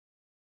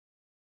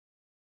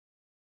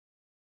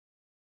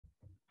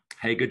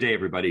Hey, good day,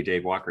 everybody.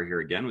 Dave Walker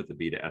here again with the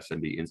B to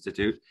SMB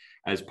Institute.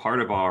 As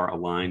part of our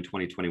Align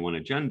 2021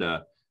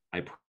 agenda,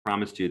 I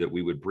promised you that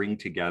we would bring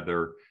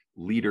together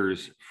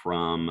leaders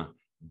from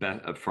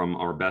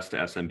our best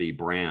SMB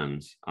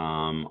brands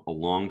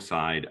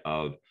alongside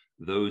of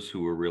those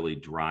who are really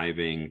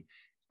driving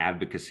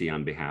advocacy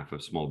on behalf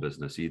of small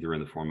business, either in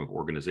the form of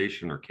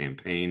organization or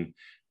campaign,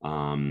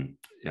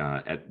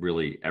 at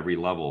really every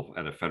level,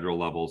 at a federal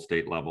level,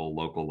 state level,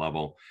 local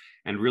level,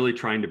 and really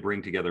trying to bring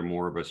together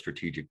more of a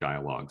strategic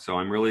dialogue. So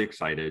I'm really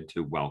excited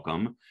to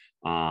welcome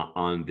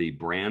on the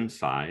brand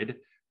side,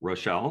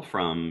 Rochelle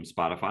from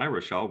Spotify.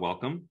 Rochelle,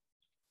 welcome.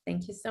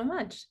 Thank you so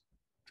much.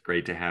 It's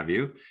great to have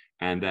you.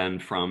 And then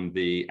from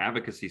the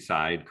advocacy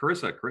side,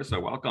 Carissa.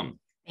 Carissa, welcome.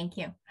 Thank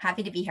you.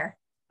 Happy to be here.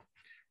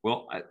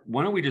 Well,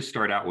 why don't we just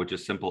start out with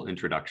just simple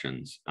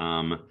introductions?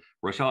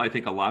 Rochelle, I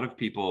think a lot of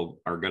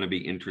people are going to be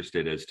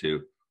interested as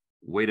to,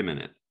 wait a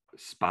minute,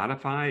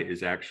 Spotify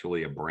is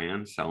actually a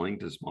brand selling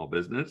to small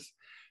business.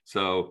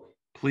 So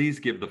please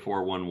give the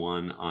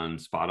 411 on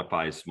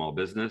Spotify's small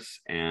business,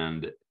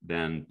 and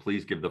then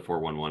please give the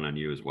 411 on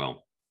you as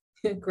well.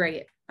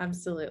 Great.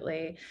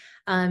 Absolutely.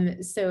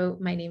 So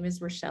my name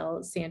is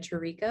Rochelle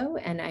Sanchirico,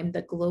 and I'm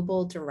the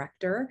Global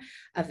Director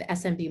of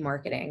SMB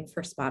Marketing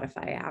for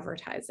Spotify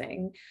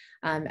Advertising.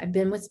 I've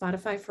been with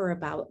Spotify for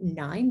about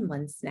 9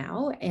 months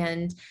now,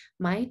 and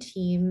my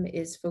team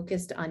is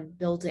focused on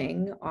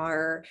building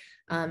our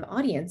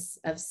audience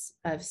of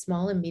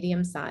small and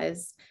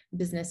medium-sized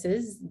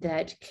businesses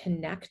that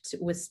connect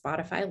with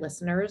Spotify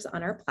listeners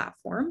on our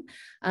platform,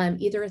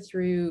 either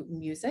through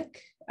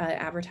music,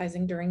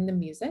 advertising during the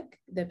music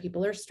that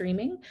people are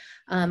streaming,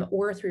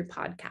 or through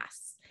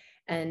podcasts.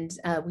 And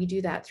we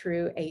do that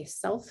through a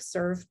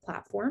self-serve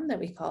platform that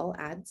we call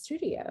Ad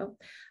Studio.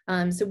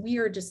 So we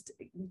are just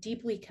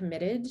deeply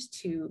committed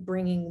to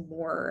bringing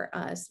more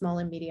small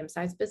and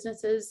medium-sized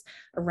businesses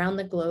around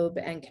the globe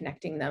and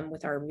connecting them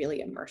with our really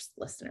immersed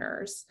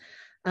listeners.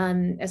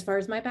 As far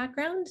as my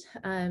background,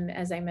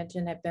 as I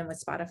mentioned, I've been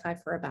with Spotify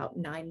for about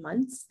 9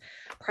 months.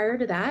 Prior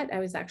to that, I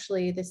was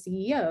actually the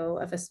CEO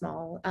of a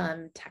small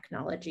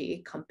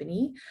technology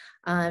company,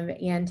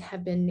 and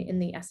have been in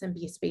the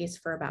SMB space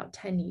for about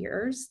 10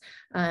 years,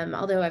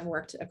 although I've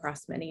worked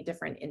across many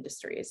different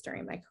industries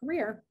during my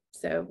career.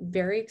 So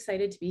very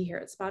excited to be here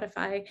at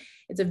Spotify.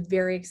 It's a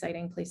very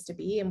exciting place to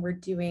be, and we're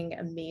doing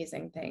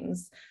amazing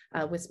things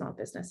with small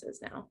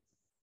businesses now.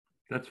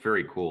 That's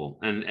very cool.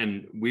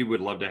 And we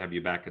would love to have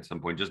you back at some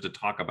point just to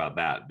talk about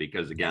that,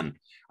 because again,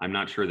 I'm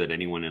not sure that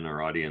anyone in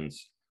our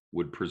audience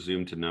would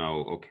presume to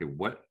know, okay,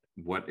 what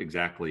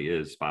exactly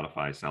is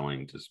Spotify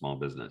selling to small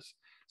business?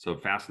 So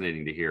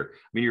fascinating to hear.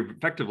 I mean, you're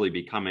effectively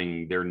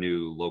becoming their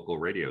new local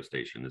radio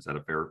station. Is that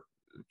a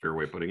fair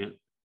way of putting it?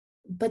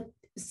 But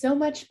so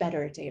much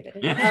better, David.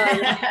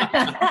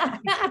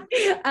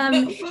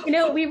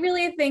 We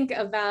really think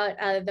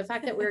about the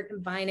fact that we're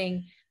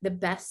combining the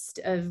best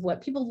of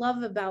what people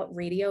love about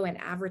radio and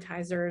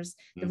advertisers,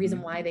 the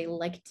reason why they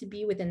like to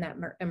be within that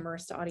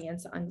immersed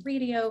audience on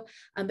radio,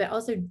 but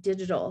also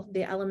digital,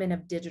 the element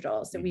of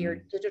digital. So we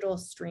are digital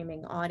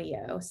streaming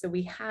audio. So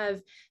we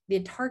have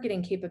the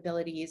targeting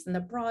capabilities and the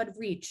broad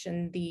reach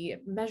and the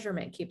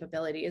measurement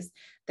capabilities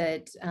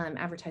that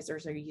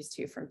advertisers are used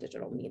to from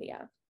digital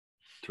media.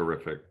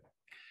 Terrific.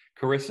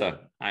 Carissa,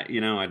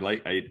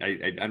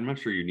 I'm not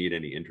sure you need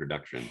any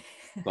introduction,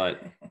 but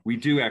we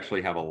do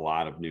actually have a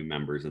lot of new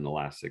members in the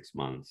last 6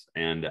 months,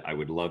 and I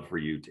would love for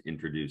you to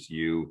introduce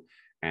you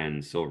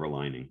and Silver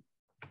Lining.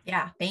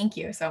 Yeah, thank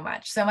you so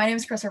much. So my name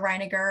is Carissa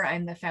Reiniger.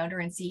 I'm the founder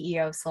and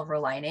CEO of Silver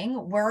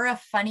Lining. We're a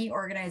funny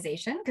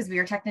organization because we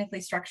are technically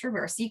structured.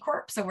 We're a C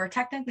Corp. So we're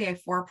technically a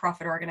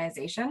for-profit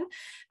organization,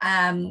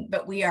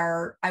 but we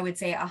are, I would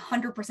say,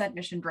 100%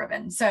 mission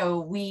driven.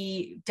 So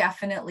we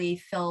definitely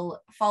fall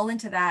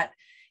into that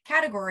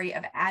category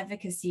of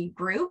advocacy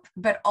group,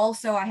 but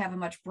also I have a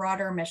much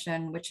broader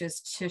mission, which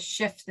is to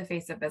shift the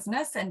face of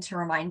business and to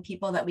remind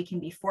people that we can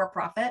be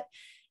for-profit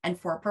and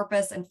for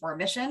purpose and for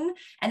mission,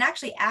 and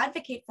actually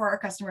advocate for our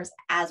customers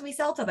as we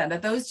sell to them,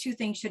 that those two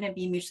things shouldn't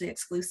be mutually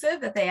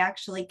exclusive, that they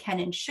actually can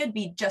and should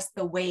be just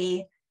the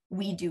way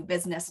we do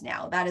business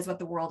now. That is what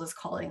the world is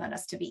calling on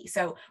us to be.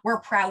 So we're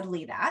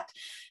proudly that.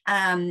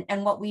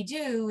 And what we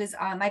do is,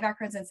 my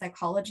background's in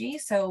psychology.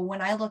 So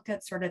when I look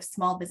at sort of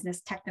small business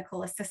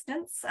technical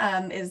assistance,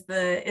 is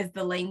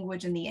the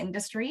language in the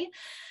industry.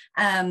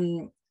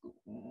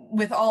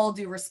 With all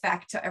due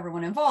respect to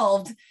everyone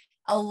involved,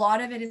 a lot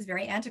of it is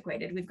very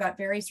antiquated. We've got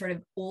very sort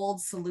of old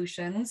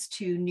solutions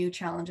to new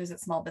challenges that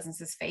small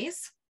businesses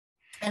face.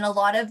 And a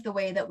lot of the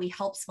way that we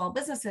help small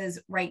businesses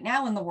right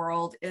now in the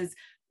world is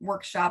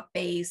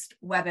workshop-based,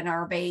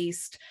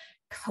 webinar-based,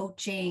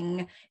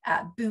 coaching,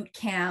 boot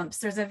camps.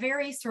 There's a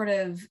very sort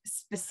of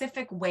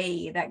specific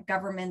way that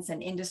governments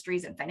and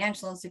industries and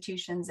financial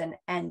institutions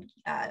and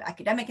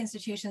academic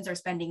institutions are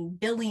spending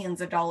billions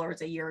of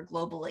dollars a year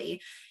globally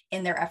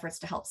in their efforts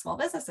to help small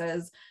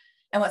businesses.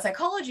 And what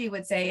psychology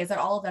would say is that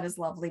all of that is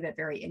lovely, but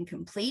very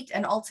incomplete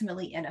and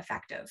ultimately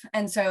ineffective.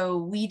 And so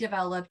we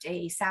developed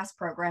a SaaS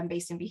program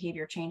based in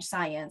behavior change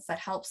science that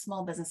helps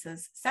small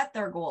businesses set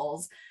their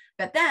goals,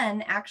 but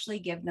then actually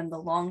give them the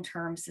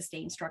long-term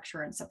sustained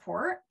structure and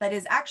support that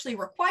is actually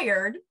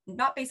required,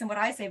 not based on what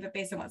I say, but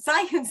based on what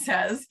science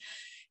says,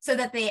 so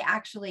that they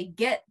actually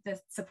get the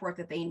support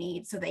that they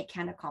need so they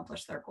can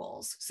accomplish their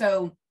goals.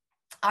 So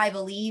I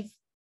believe,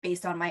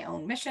 based on my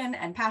own mission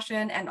and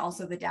passion, and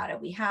also the data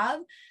we have,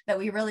 that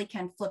we really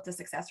can flip the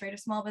success rate of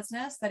small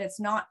business, that it's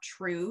not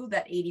true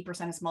that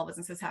 80% of small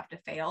businesses have to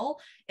fail.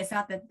 It's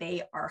not that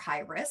they are high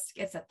risk,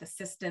 it's that the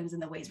systems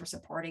and the ways we're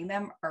supporting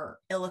them are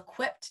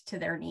ill-equipped to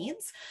their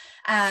needs.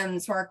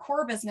 So our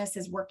core business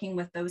is working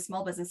with those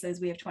small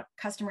businesses. We have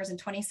customers in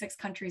 26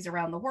 countries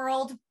around the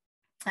world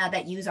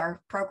that use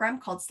our program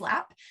called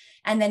SLAP.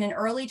 And then in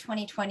early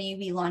 2020,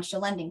 we launched a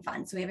lending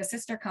fund. So we have a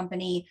sister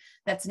company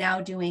that's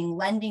now doing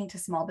lending to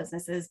small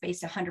businesses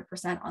based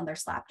 100% on their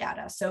SLAP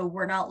data. So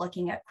we're not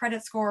looking at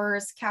credit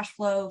scores, cash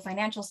flow,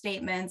 financial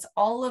statements,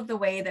 all of the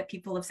way that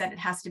people have said it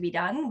has to be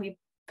done. We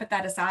put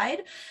that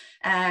aside,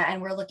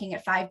 and we're looking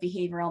at 5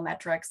 behavioral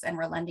metrics, and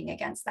we're lending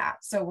against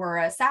that. So we're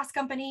a SaaS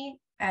company,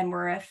 and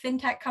we're a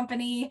fintech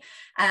company,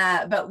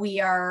 but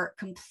we are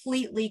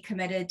completely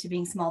committed to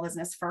being small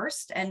business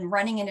first and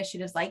running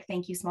initiatives like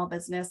Thank You Small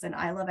Business and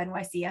I Love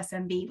NYC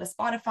SMB with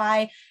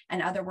Spotify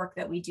and other work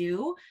that we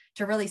do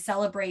to really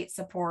celebrate,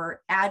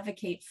 support,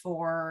 advocate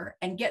for,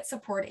 and get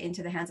support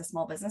into the hands of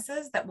small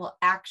businesses that will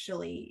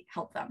actually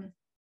help them.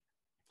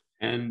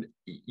 And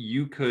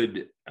you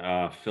could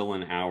fill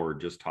an hour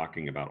just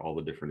talking about all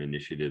the different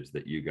initiatives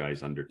that you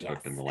guys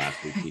undertook in the last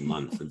 18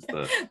 months since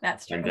the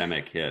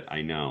pandemic hit.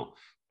 I know.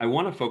 I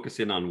want to focus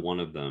in on one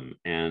of them,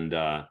 and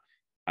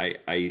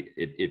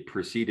it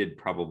preceded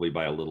probably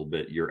by a little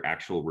bit your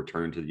actual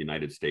return to the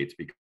United States,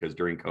 because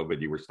during COVID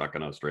you were stuck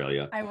in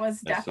Australia. I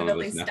was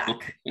definitely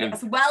stuck.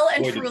 Yes, well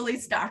and truly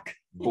stuck.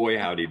 Boy,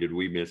 howdy, did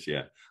we miss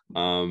you.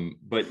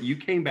 But you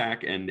came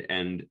back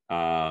and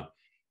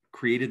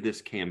created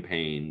this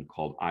campaign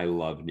called I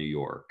Love New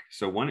York.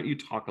 So why don't you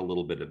talk a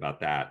little bit about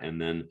that,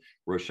 and then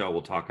Rochelle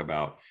will talk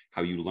about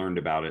how you learned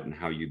about it and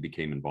how you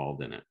became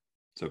involved in it.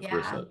 So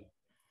Carissa.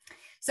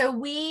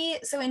 So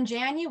in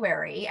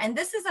January, and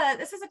this is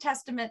a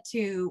testament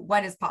to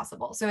what is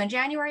possible. So in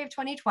January of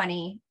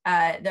 2020,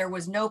 there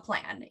was no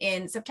plan.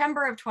 In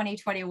September of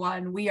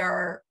 2021,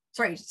 January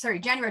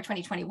of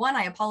 2021,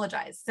 I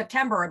apologize.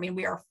 September,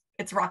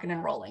 it's rocking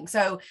and rolling.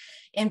 So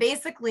in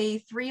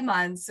basically 3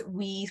 months,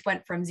 we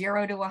went from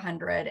 0 to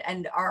 100,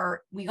 and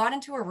we got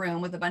into a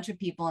room with a bunch of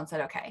people and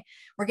said, okay,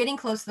 we're getting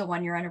close to the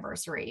 1-year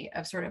anniversary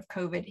of sort of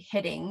COVID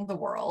hitting the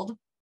world.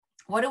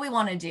 What do we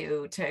want to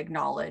do to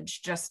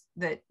acknowledge just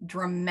the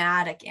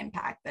dramatic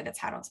impact that it's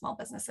had on small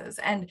businesses?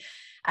 And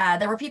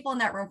there were people in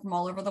that room from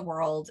all over the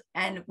world,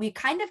 and we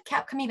kind of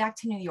kept coming back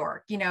to New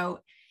York.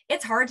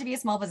 It's hard to be a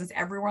small business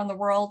everywhere in the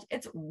world.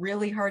 It's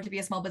really hard to be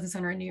a small business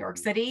owner in New York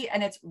City.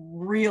 And it's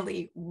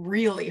really,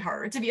 really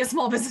hard to be a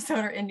small business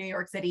owner in New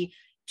York City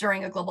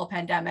during a global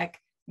pandemic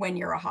when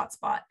you're a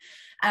hotspot.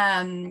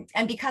 And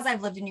because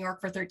I've lived in New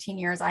York for 13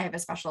 years, I have a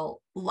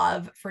special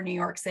love for New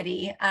York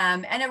City,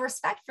 and a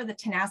respect for the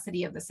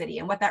tenacity of the city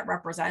and what that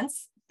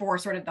represents for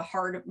sort of the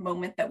hard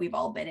moment that we've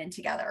all been in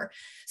together.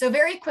 So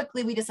very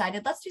quickly, we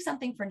decided, let's do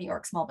something for New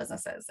York small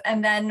businesses.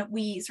 And then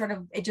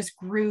it just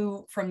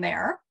grew from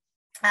there.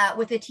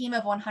 With a team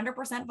of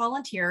 100%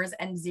 volunteers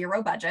and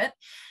zero budget,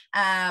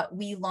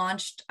 we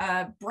launched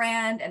a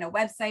brand and a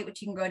website,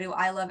 which you can go to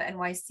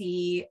ilovesmb.nyc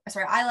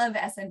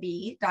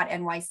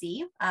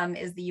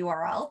is the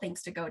URL.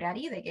 Thanks to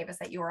GoDaddy, they gave us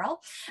that URL.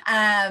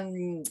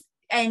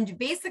 And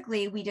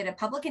basically, we did a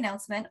public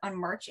announcement on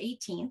March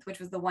 18th, which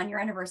was the 1-year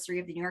anniversary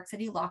of the New York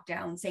City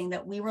lockdown, saying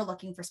that we were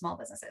looking for small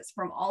businesses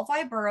from all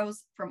 5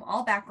 boroughs, from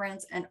all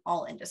backgrounds and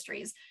all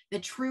industries, the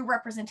true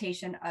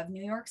representation of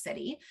New York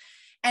City.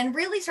 And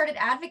really started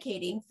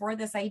advocating for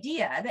this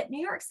idea that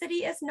New York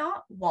City is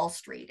not Wall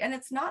Street, and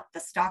it's not the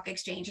stock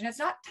exchange, and it's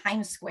not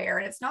Times Square,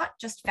 and it's not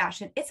just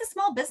fashion. It's a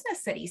small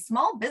business city.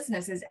 Small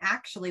business is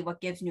actually what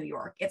gives New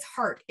York its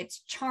heart, its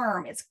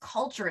charm, its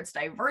culture, its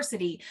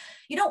diversity.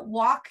 You don't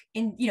walk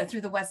in,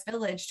 through the West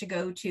Village to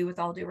go to, with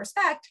all due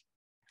respect,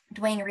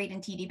 Dwayne Reed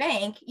and TD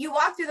Bank. You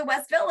walk through the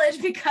West Village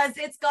because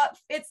it's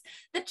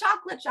the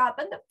chocolate shop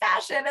and the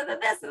fashion and the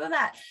this and the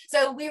that.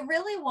 So we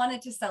really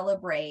wanted to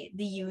celebrate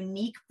the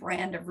unique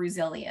brand of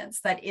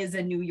resilience that is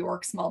a New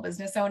York small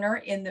business owner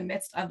in the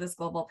midst of this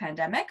global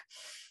pandemic.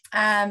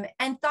 And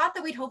thought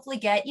that we'd hopefully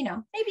get,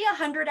 maybe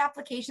 100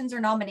 applications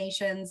or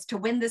nominations to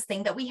win this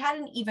thing that we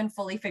hadn't even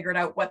fully figured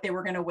out what they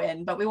were going to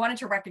win, but we wanted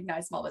to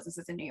recognize small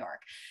businesses in New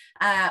York.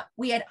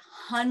 We had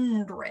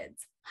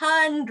hundreds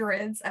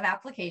of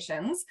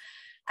applications.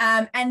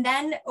 And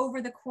then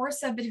over the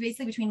course of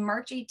basically between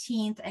March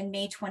 18th and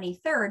May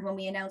 23rd, when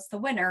we announced the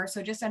winner,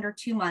 so just under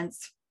 2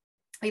 months,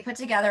 we put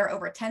together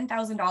over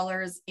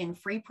 $10,000 in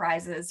free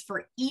prizes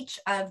for each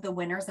of the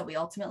winners that we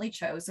ultimately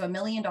chose. So $1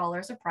 million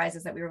of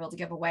prizes that we were able to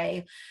give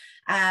away.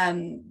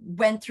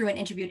 Went through and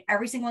interviewed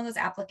every single one of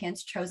those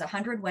applicants, chose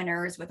 100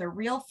 winners with a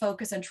real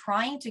focus on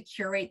trying to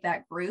curate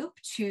that group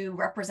to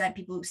represent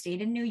people who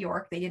stayed in New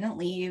York. They didn't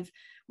leave,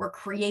 were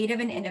creative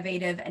and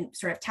innovative, and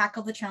sort of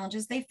tackled the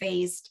challenges they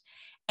faced,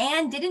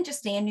 and didn't just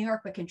stay in New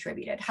York, but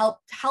contributed,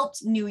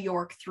 helped New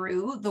York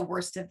through the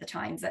worst of the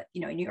times that,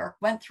 New York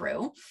went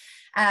through.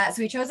 So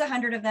we chose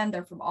 100 of them.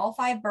 They're from all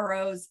 5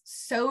 boroughs,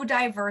 so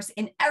diverse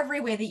in every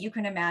way that you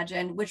can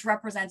imagine, which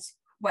represents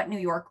what New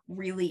York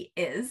really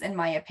is, in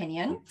my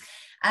opinion.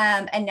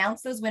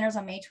 Announced those winners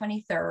on May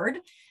 23rd.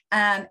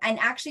 And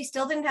actually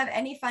still didn't have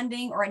any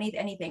funding or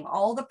anything.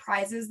 All the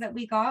prizes that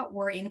we got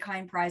were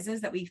in-kind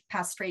prizes that we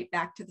passed straight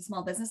back to the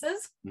small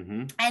businesses.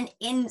 And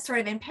in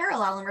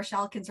parallel, and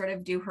Rochelle can sort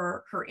of do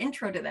her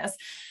intro to this,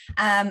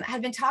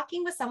 had been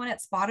talking with someone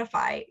at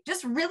Spotify,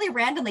 just really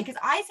randomly, because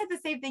I said the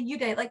same thing you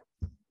did, like,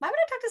 why would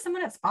I talk to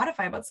someone at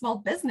Spotify about small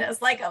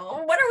business? Like,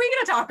 what are we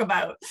going to talk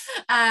about?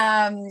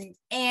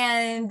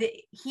 And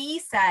he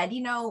said,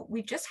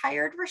 we've just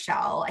hired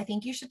Rochelle. I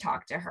think you should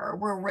talk to her.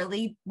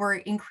 We're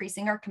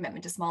increasing our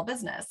commitment to small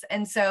business.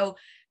 And so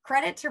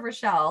credit to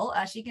Rochelle.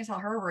 She can tell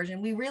her version.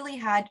 We really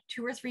had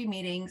 2 or 3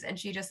 meetings, and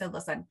she just said,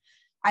 listen,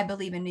 I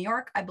believe in New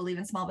York. I believe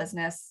in small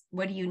business.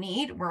 What do you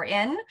need? We're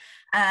in.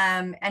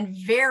 And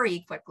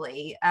very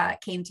quickly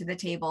came to the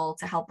table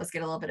to help us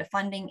get a little bit of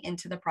funding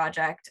into the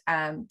project,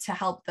 to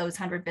help those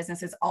 100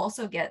 businesses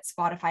also get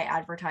Spotify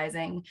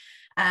advertising,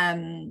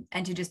 and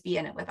to just be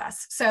in it with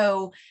us.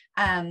 So,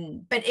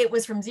 but it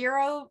was from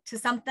 0 to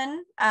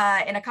something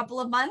in a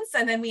couple of months.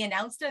 And then we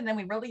announced it, and then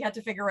we really had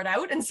to figure it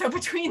out. And so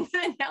between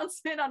the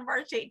announcement on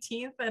March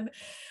 18th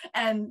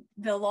and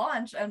the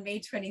launch on May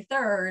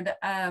 23rd,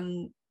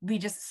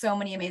 so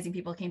many amazing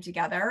people came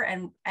together,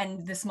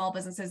 and the small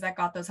businesses that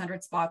got those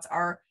 100 spots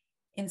are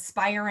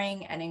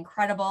inspiring and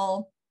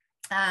incredible.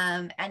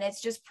 And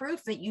it's just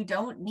proof that you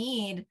don't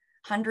need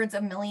hundreds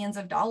of millions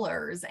of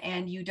dollars,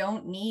 and you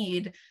don't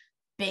need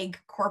big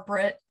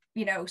corporate,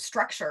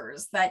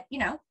 structures, that,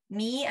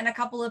 me and a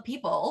couple of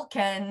people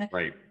can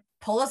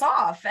pull us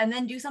off and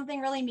then do something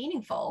really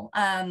meaningful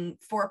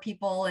for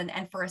people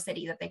and for a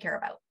city that they care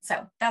about.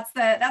 So that's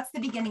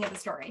the beginning of the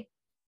story.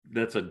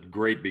 That's a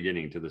great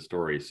beginning to the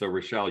story. So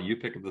Rochelle, you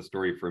pick up the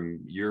story from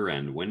your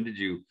end. When did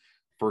you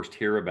first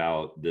hear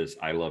about this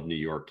I Love New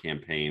York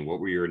campaign? What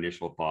were your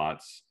initial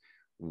thoughts?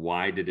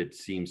 Why did it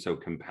seem so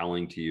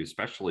compelling to you,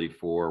 especially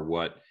for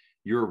what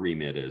your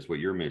remit is, what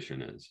your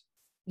mission is?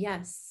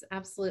 Yes,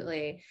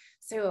 absolutely.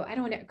 So I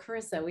don't know,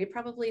 Carissa, we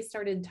probably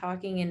started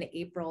talking in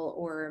April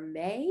or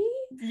May.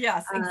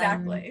 Yes,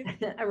 exactly.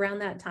 Around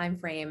that time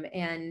frame.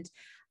 And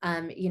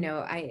at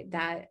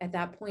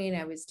that point,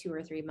 I was 2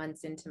 or 3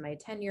 months into my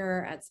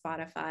tenure at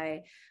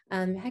Spotify,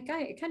 had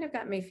kind of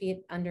got my feet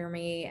under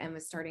me and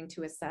was starting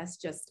to assess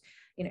just,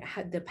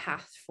 had the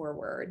path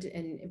forward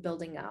in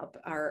building up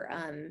our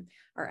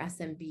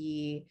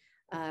SMB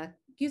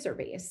user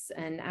base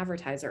and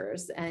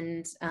advertisers.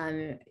 And,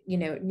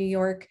 New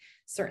York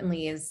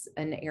certainly is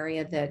an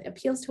area that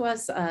appeals to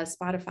us.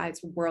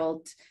 Spotify's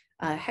world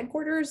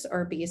headquarters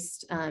are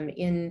based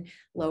in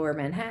Lower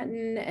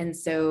Manhattan. And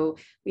so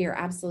we are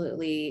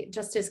absolutely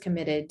just as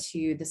committed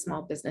to the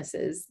small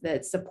businesses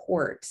that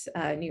support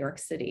New York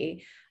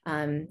City,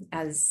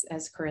 as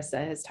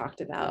Carissa has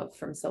talked about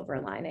from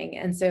Silver Lining.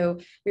 And so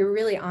we were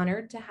really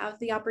honored to have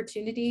the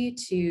opportunity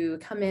to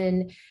come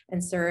in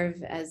and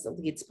serve as a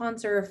lead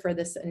sponsor for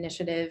this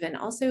initiative, and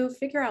also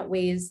figure out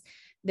ways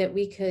that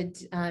we could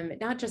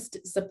not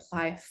just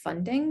supply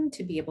funding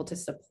to be able to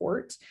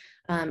support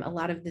a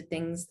lot of the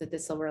things that the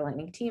Silver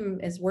Lining team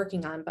is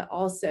working on, but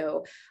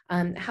also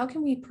how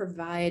can we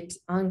provide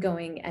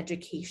ongoing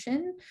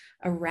education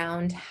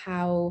around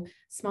how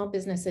small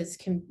businesses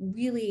can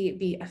really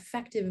be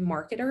effective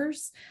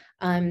marketers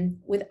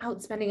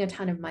without spending a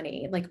ton of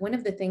money. Like, one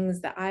of the things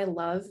that I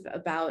love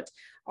about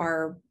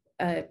our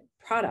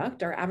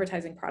product, our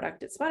advertising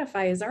product at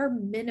Spotify, is our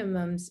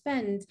minimum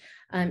spend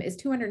is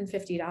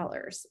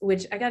 $250,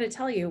 which I got to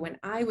tell you, when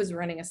I was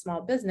running a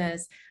small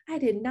business, I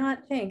did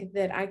not think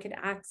that I could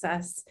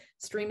access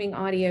streaming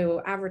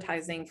audio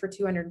advertising for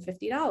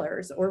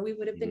 $250, or we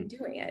would have been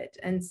doing it.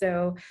 And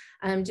so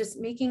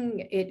just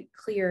making it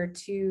clear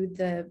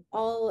to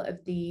all of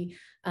the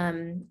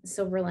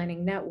Silver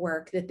Lining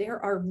Network that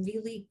there are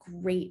really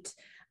great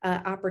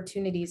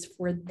opportunities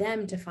for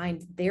them to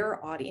find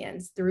their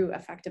audience through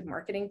effective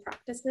marketing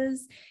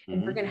practices.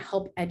 And we're going to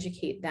help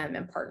educate them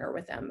and partner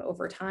with them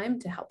over time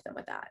to help them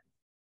with that.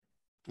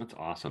 That's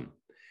awesome.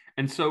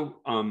 And so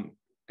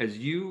as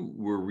you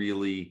were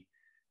really,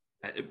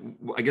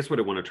 I guess what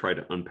I want to try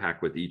to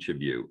unpack with each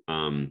of you,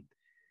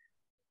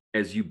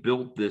 as you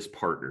built this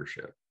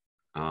partnership,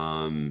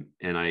 and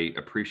I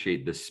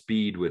appreciate the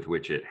speed with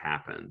which it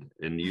happened.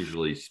 And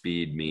usually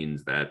speed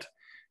means that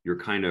you're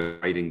kind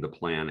of writing the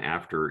plan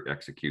after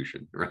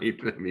execution, right?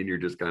 I mean, you're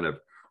just kind of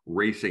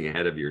racing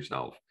ahead of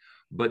yourself.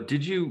 But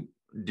did you,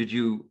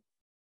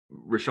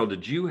 Rochelle,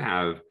 did you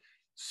have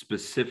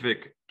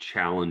specific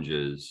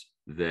challenges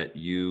that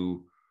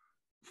you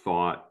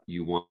thought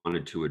you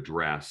wanted to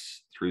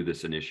address through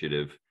this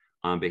initiative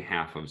on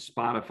behalf of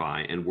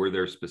Spotify? And were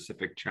there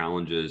specific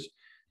challenges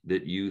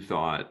that you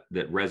thought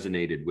that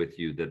resonated with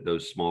you that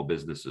those small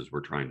businesses were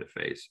trying to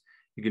face?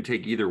 You can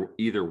take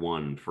either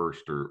one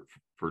first or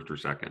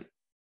second.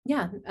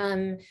 Yeah,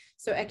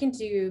 so I can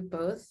do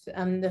both.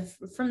 From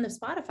the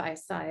Spotify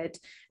side,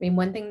 I mean,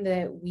 one thing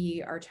that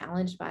we are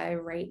challenged by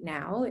right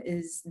now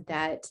is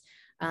that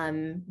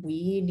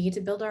we need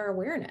to build our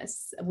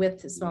awareness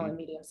with small and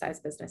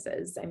medium-sized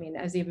businesses. I mean,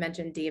 as you've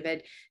mentioned,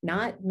 David,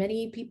 not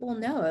many people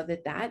know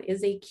that that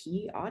is a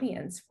key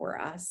audience for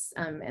us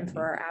and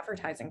for our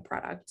advertising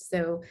product.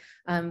 So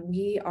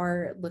we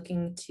are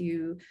looking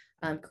to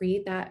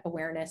create that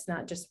awareness,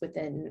 not just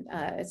within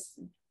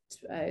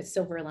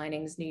Silver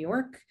Linings New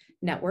York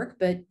network,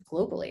 but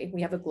globally.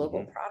 We have a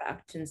global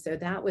product. And so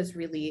that was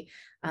really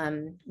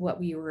what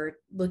we were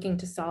looking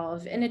to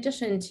solve, in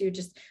addition to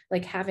just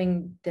like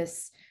having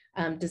this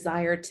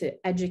desire to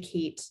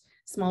educate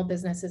small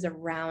businesses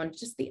around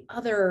just the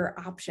other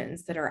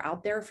options that are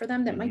out there for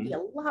them that might be a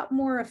lot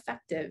more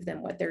effective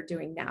than what they're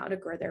doing now to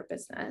grow their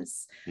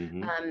business.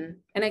 And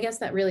I guess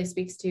that really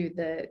speaks to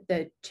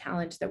the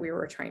challenge that we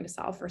were trying to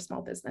solve for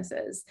small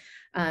businesses.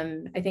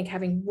 I think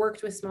having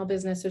worked with small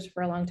businesses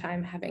for a long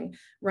time, having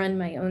run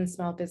my own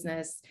small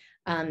business,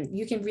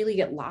 you can really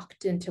get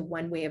locked into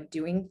one way of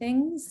doing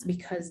things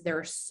because there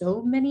are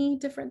so many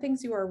different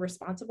things you are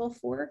responsible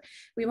for.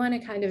 We want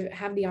to kind of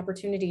have the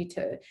opportunity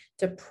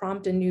to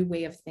prompt a new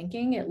way of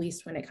thinking, at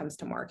least when it comes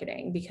to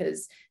marketing,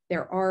 because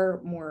there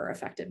are more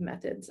effective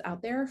methods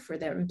out there for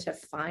them to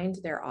find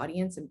their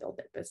audience and build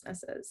their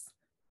businesses.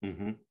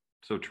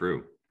 So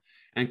true.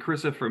 And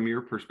Carissa, from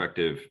your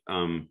perspective,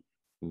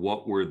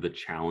 what were the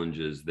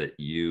challenges that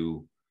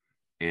you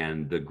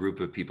and the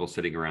group of people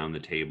sitting around the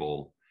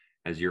table,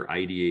 as you're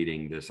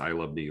ideating this I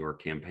Love New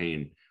York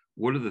campaign,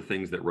 what are the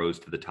things that rose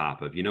to the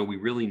top of, we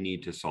really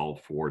need to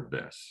solve for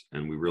this,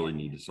 and we really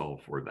need to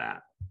solve for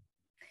that?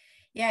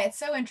 Yeah, it's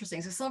so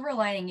interesting. So Silver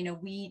Lining,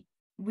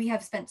 we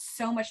have spent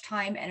so much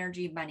time,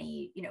 energy,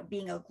 money,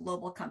 being a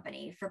global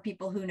company. For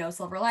people who know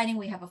Silver Lining,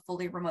 we have a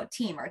fully remote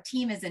team. Our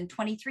team is in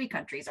 23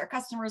 countries. Our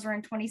customers are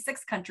in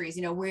 26 countries.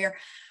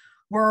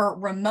 We're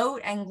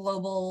remote and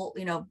global,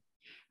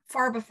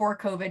 far before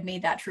COVID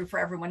made that true for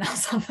everyone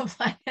else on the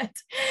planet.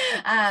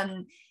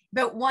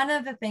 But one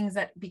of the things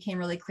that became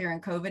really clear in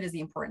COVID is the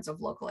importance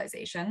of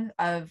localization,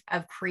 of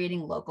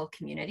creating local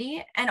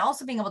community, and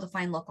also being able to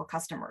find local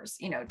customers,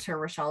 to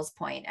Rochelle's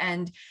point.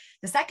 And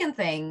the second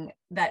thing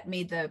that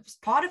made the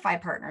Spotify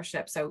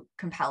partnership so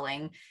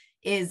compelling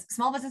is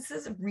small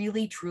businesses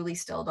really, truly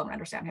still don't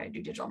understand how to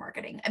do digital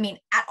marketing. I mean,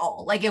 at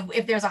all. Like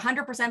if there's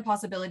 100%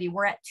 possibility,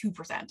 we're at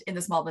 2% in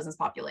the small business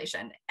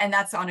population. And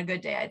that's on a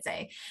good day, I'd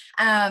say.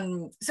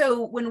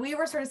 So when we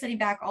were sort of sitting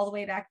back all the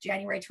way back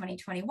January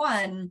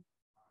 2021,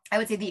 I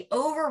would say the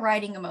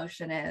overriding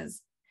emotion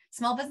is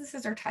small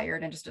businesses are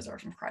tired and just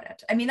deserve some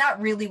credit. I mean, that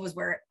really was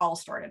where it all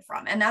started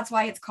from. And that's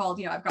why it's called,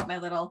 I've got my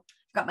little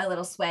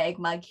swag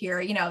mug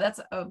here, that's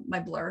my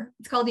blur.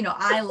 It's called,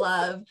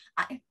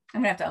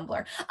 I'm gonna have to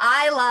unblur.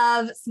 I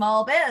love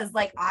small biz.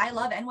 Like I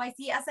love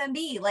NYC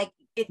SMB. Like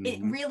it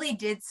really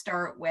did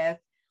start with,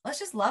 let's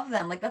just love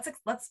them. Like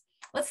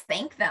let's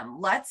thank them.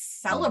 Let's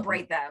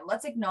celebrate them.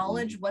 Let's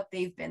acknowledge what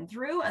they've been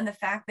through. And the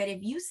fact that if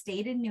you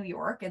stayed in New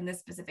York in this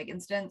specific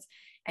instance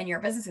and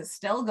your business is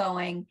still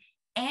going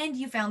and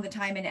you found the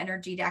time and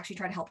energy to actually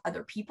try to help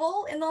other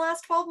people in the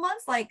last 12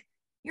 months, like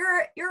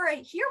you're a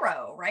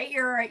hero, right?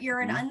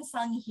 You're an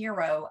unsung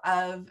hero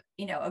of,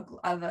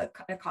 of an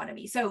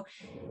economy. So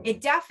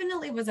it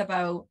definitely was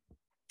about,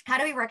 how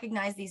do we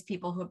recognize these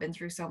people who have been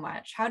through so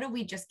much? How do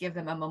we just give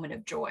them a moment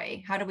of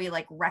joy? How do we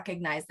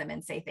recognize them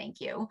and say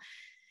thank you?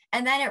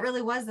 And then it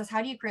really was this,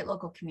 how do you create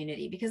local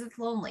community? Because it's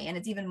lonely, and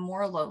it's even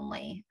more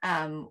lonely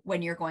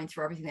when you're going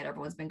through everything that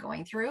everyone's been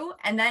going through.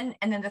 And then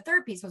the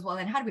third piece was, well,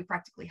 then how do we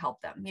practically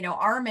help them?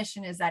 Our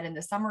mission is that in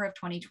the summer of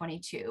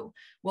 2022,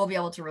 we'll be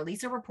able to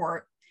release a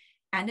report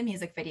and a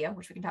music video,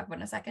 which we can talk about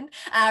in a second,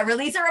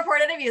 release a report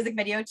and a music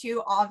video,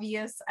 two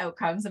obvious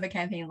outcomes of a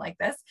campaign like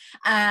this,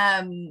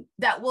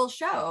 that will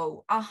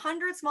show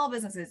 100 small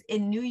businesses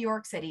in New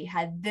York City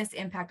had this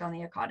impact on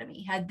the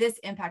economy, had this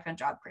impact on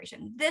job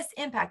creation, this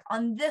impact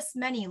on this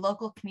many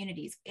local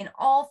communities in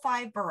all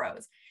 5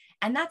 boroughs.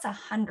 And that's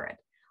 100.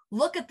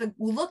 Look at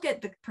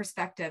the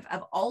perspective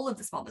of all of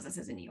the small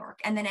businesses in New York,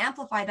 and then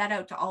amplify that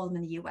out to all of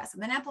them in the US,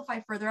 and then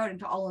amplify further out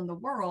into all in the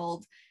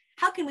world.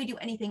 How can we do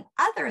anything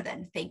other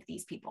than thank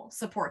these people,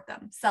 support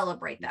them,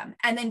 celebrate them,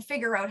 and then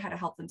figure out how to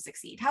help them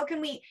succeed? How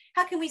can we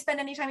spend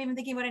any time even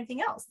thinking about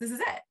anything else? This is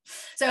it.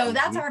 So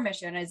that's our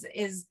mission is,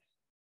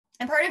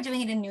 and part of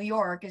doing it in New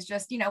York is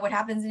just, what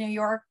happens in New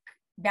York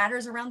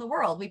matters around the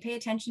world. We pay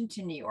attention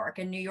to New York,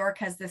 and New York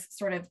has this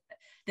sort of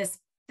this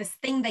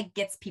thing that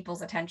gets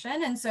people's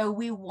attention. And so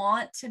we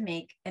want to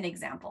make an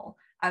example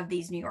of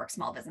these New York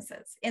small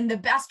businesses in the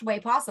best way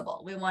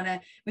possible. We want to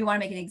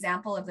make an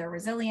example of their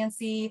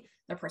resiliency,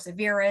 their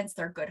perseverance,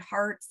 their good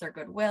hearts, their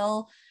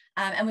goodwill,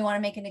 and we want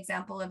to make an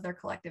example of their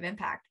collective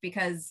impact,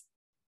 because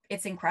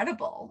it's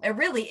incredible. It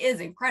really is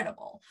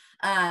incredible.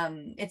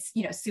 It's,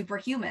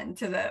 superhuman,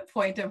 to the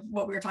point of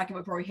what we were talking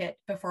about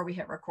before we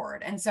hit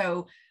record. And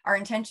so our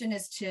intention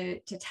is to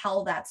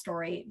tell that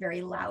story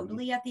very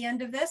loudly at the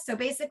end of this. So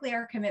basically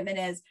our commitment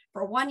is,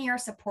 for 1 year,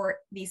 support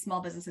these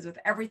small businesses with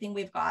everything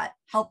we've got,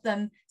 help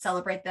them,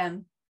 celebrate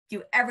them,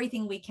 do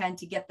everything we can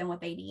to get them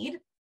what they need.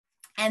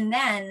 And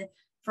then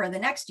for the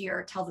next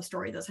year, tell the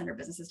story of those 100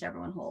 businesses to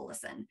everyone who will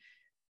listen,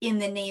 in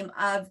the name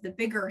of the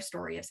bigger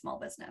story of small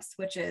business,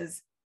 which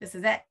is, this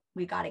is it.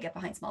 We got to get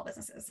behind small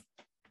businesses.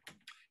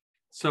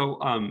 So,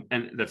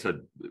 and that's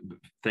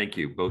thank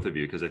you, both of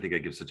you, because I think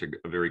it gives such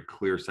a very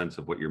clear sense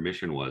of what your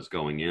mission was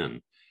going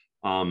in.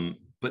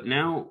 But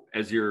now,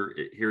 as here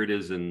it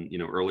is in,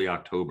 early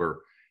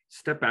October,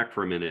 step back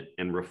for a minute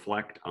and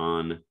reflect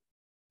on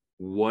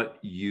what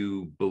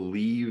you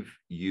believe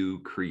you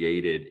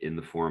created in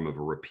the form of a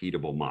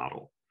repeatable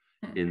model,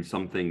 in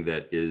something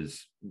that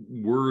is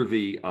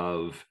worthy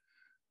of,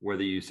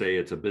 whether you say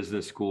it's a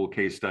business school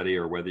case study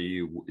or whether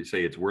you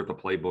say it's worth a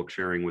playbook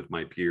sharing with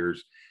my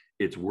peers,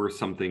 it's worth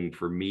something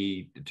for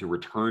me to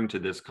return to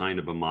this kind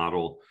of a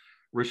model.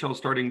 Rochelle,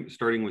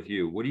 starting with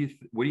you, what do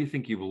you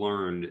think you've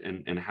learned,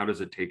 and how does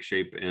it take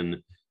shape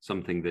in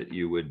something that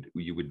you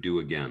would do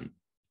again?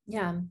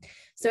 Yeah.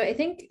 So I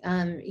think,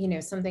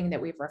 something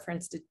that we've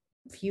referenced a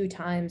few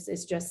times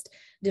is just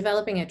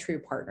developing a true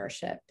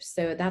partnership.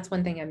 So that's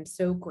one thing I'm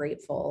so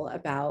grateful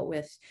about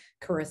with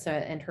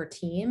Carissa and her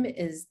team,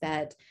 is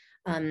that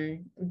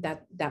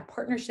that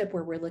partnership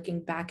where we're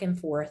looking back and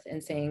forth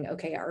and saying,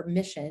 okay, our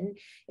mission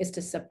is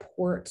to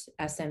support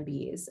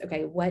SMBs.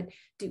 Okay, what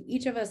do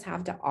each of us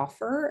have to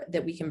offer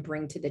that we can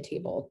bring to the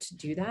table to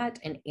do that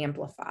and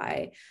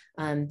amplify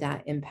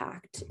that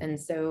impact? And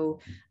so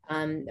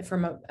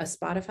from a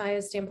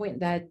Spotify standpoint,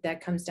 that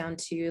comes down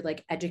to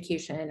like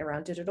education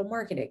around digital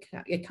marketing.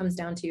 It comes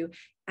down to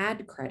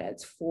ad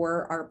credits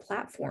for our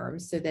platform,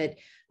 so that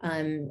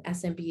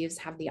SMBs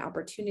have the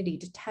opportunity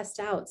to test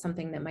out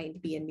something that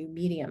might be a new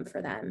medium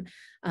for them.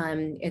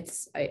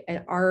 It's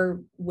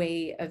our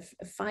way of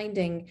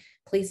finding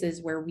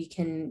places where we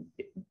can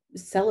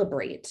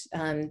celebrate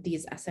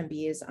these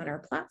SMBs on our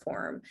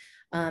platform,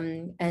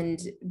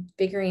 and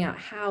figuring out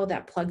how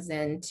that plugs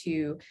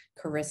into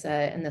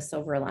Carissa and the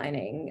Silver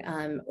Lining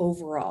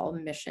overall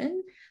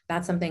mission.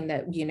 That's something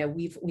that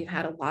we've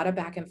had a lot of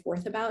back and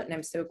forth about, and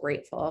I'm so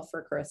grateful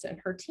for Carissa and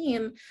her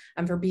team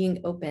for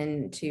being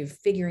open to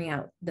figuring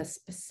out the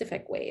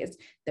specific ways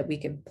that we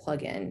could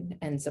plug in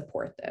and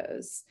support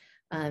those.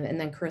 And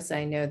then Carissa,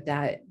 I know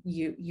that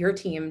your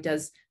team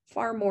does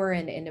far more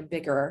in a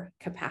bigger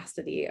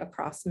capacity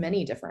across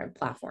many different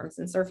platforms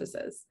and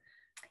surfaces.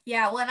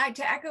 Yeah, well, and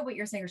to echo what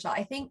you're saying, Rochelle,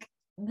 I think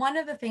one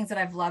of the things that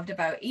I've loved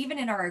about, even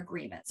in our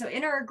agreement, so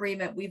in our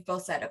agreement, we've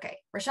both said, okay,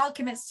 Rochelle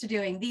commits to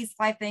doing these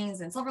 5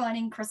 things, and Silver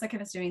Lining, Carissa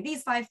commits to doing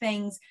these 5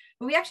 things,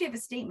 but we actually have a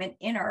statement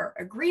in our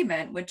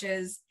agreement, which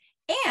is,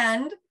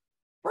 and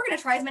we're going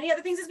to try as many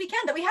other things as we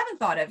can that we haven't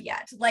thought of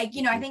yet. Like,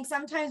 I think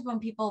sometimes when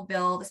people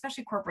build,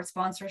 especially corporate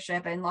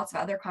sponsorship and lots of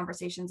other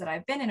conversations that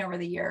I've been in over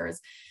the years,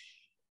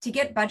 to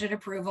get budget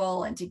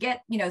approval and to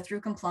get,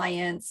 through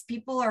compliance,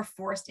 people are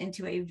forced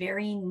into a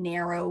very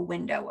narrow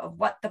window of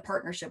what the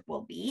partnership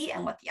will be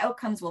and what the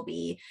outcomes will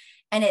be.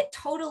 And it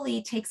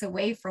totally takes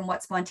away from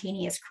what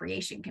spontaneous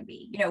creation can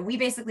be. We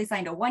basically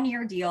signed a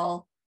 1-year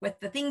deal with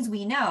the things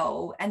we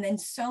know, and then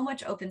so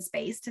much open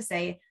space to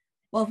say,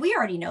 well, if we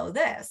already know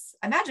this,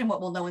 imagine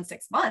what we'll know in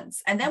 6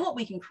 months, and then what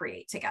we can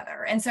create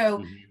together. And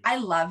so I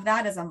love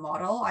that as a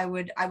model. I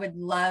would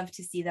love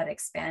to see that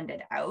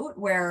expanded out,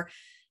 where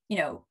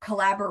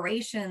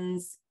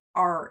collaborations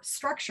are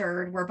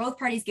structured where both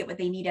parties get what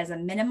they need as a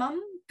minimum,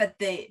 but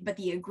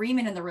the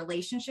agreement and the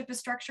relationship is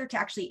structured to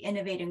actually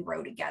innovate and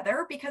grow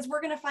together, because we're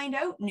going to find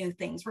out new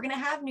things. We're going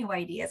to have new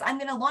ideas. I'm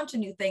going to launch a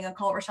new thing and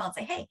call Rochelle and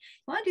say, hey, you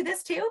want to do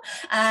this too?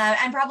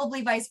 And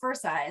probably vice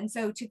versa. And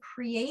so to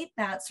create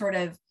that sort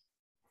of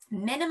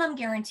minimum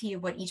guarantee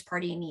of what each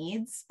party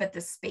needs, but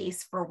the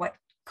space for what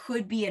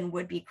could be and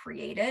would be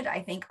created, I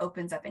think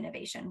opens up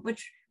innovation,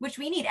 which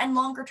we need, and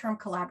longer term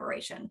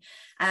collaboration.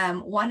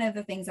 One of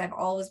the things I've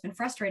always been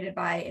frustrated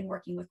by in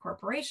working with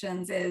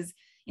corporations is,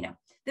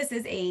 this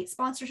is a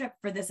sponsorship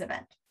for this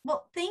event.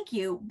 Well, thank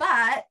you,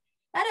 but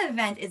that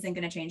event isn't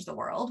going to change the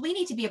world. We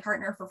need to be a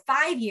partner for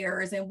 5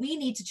 years, and we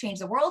need to change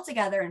the world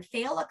together and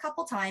fail a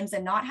couple times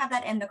and not have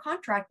that end the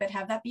contract, but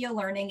have that be a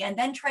learning, and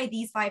then try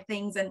these 5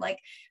 things. And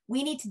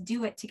we need to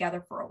do it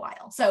together for a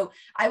while. So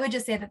I would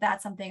just say that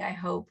that's something I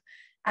hope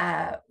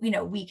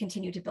we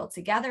continue to build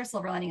together,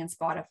 Silver Lining and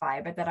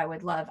Spotify, but that I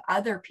would love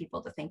other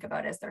people to think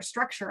about as they're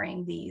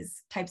structuring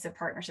these types of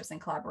partnerships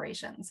and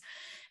collaborations.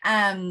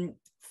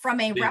 From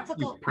a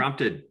replicable,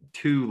 prompted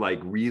 2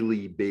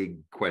 really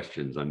big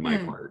questions on my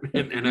part,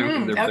 and they're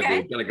going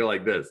to go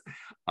like this.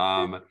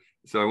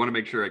 So I want to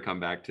make sure I come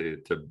back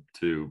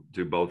to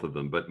both of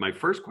them. But my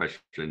first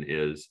question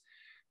is,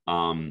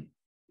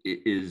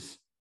 is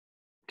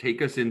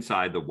take us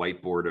inside the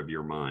whiteboard of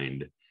your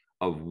mind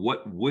of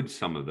what would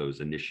some of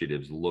those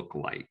initiatives look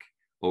like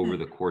over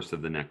the course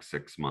of the next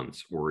 6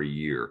 months or a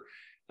year.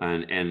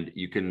 And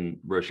you can,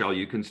 Rochelle,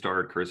 you can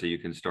start, Carissa, you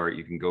can start,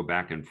 you can go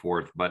back and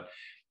forth. But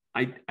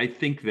I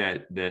think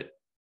that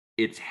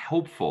it's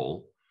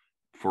helpful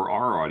for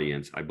our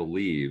audience, I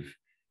believe,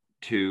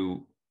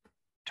 to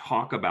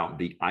talk about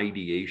the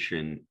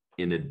ideation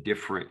in a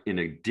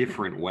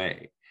different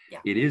way. Yeah.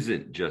 It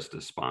isn't just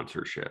a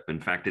sponsorship. In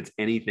fact, it's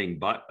anything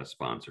but a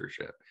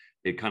sponsorship.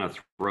 It kind of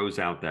throws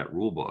out that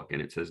rule book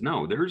and it says,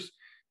 no, there's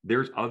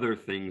other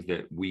things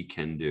that we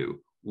can do.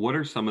 What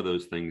are some of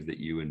those things that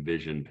you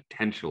envision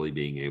potentially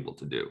being able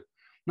to do?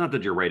 Not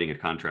that you're writing a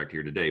contract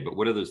here today, but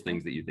what are those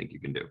things that you think you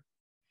can do?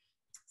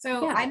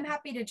 So yeah. I'm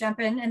happy to jump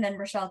in and then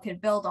Rochelle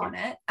could build on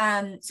it.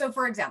 So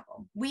for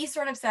example, we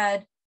sort of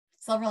said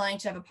Silver Lining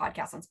should have a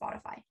podcast on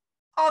Spotify,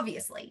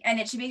 obviously, and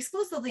it should be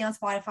exclusively on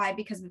Spotify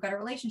because we've got a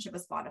relationship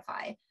with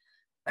Spotify.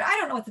 But I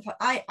don't know what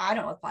I don't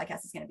know what the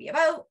podcast is going to be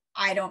about.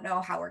 I don't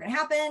know how we're going to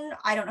happen.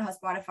 I don't know how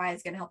Spotify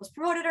is going to help us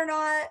promote it or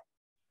not.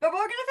 But we're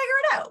going to figure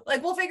it out.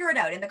 Like, we'll figure it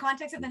out in the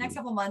context of the next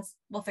couple of months.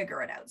 We'll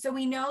figure it out. So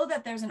we know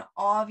that there's an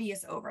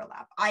obvious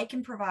overlap. I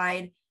can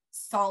provide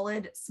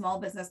solid small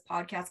business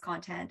podcast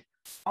content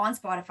on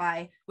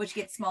Spotify, which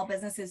gets small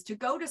businesses to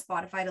go to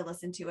Spotify to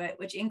listen to it,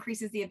 which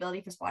increases the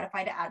ability for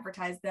Spotify to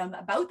advertise them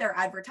about their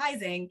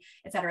advertising,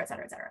 et cetera, et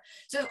cetera, et cetera.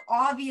 So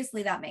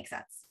obviously that makes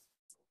sense.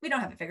 We don't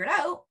have it figured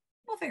out.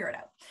 We'll figure it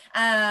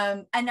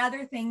out.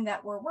 Another thing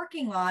that we're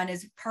working on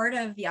is part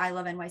of the I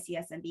Love NYC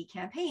SMB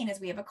campaign is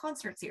we have a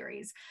concert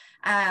series.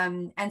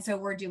 And so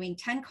we're doing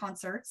 10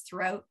 concerts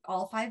throughout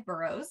all 5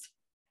 boroughs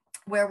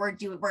where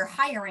we're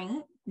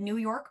hiring New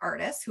York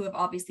artists who have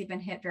obviously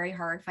been hit very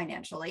hard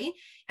financially.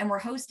 And we're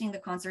hosting the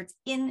concerts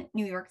in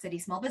New York City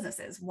small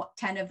businesses,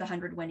 10 of the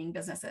 100 winning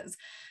businesses.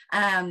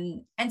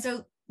 And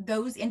so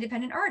those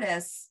independent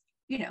artists,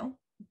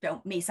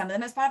 some of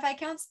them have Spotify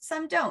accounts,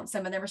 some don't.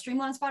 Some of them are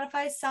streaming on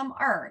Spotify, some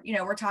aren't.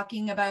 We're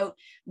talking about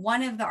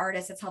one of the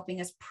artists that's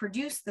helping us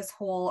produce this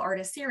whole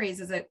artist series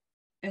is an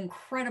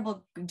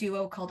incredible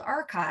duo called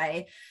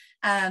Archive.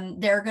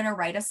 They're going to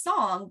write a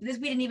song. We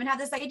didn't even have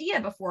this idea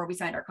before we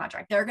signed our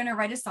contract. They're going to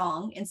write a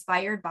song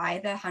inspired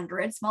by the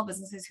 100 small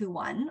businesses who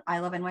won I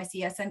Love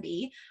NYC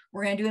SMB.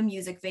 We're going to do a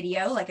music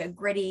video, like a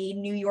gritty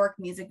New York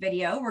music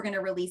video. We're going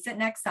to release it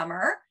next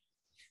summer.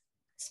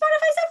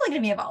 Spotify's definitely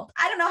going to be involved.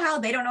 I don't know how,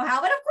 they don't know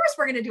how, but of course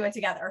we're going to do it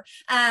together.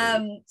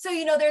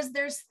 So,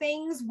 there's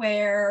things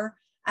where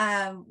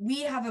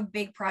we have a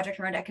big project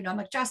around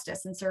economic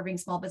justice and serving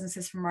small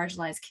businesses from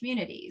marginalized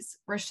communities.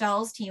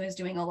 Rochelle's team is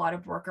doing a lot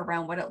of work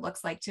around what it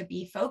looks like to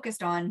be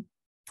focused on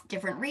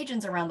different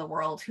regions around the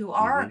world who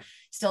are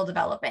still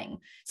developing.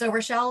 So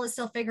Rochelle is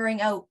still figuring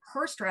out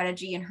her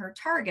strategy and her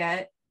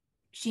target.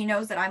 She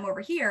knows that I'm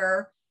over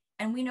here.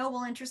 And we know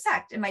we'll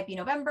intersect. It might be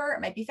November,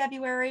 it might be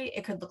February,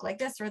 it could look like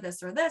this or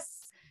this or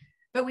this,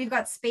 but we've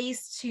got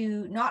space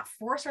to not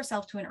force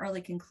ourselves to an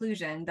early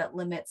conclusion that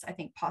limits, I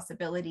think,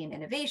 possibility and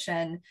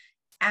innovation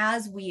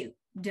as we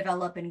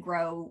develop and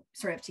grow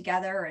sort of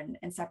together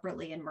and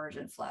separately and merge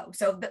and flow.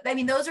 So,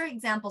 those are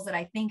examples that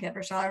I think of.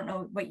 Rochelle, I don't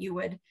know what you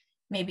would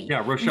maybe.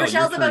 Yeah,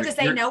 Rochelle's about to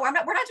say, no, we're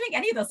not doing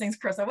any of those things,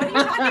 Carissa. What are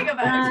you talking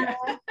about?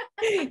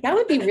 That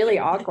would be really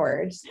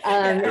awkward.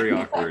 Very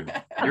awkward.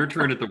 Your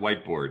turn at the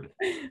whiteboard.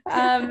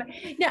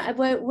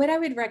 What I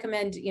would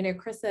recommend,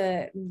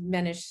 Carissa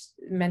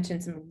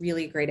mentioned some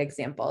really great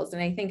examples.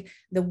 And I think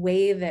the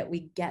way that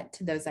we get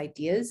to those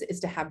ideas is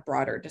to have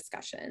broader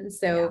discussions.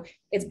 So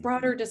it's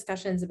broader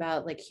discussions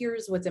about like,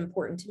 here's what's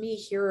important to me.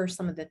 Here are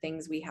some of the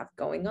things we have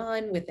going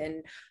on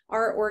within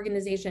our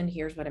organization.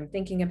 Here's what I'm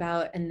thinking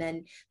about. And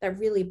then that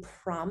really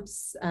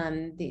prompts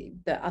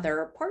the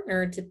other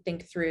partner to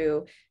think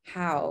through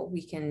how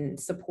we can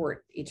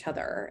support each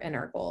other and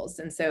our goals.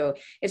 And so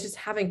it's just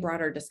having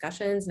broader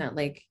discussions, not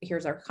like,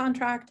 here's our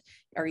contract.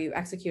 Are you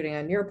executing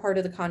on your part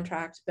of the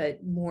contract?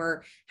 But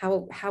more,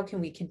 how can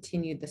we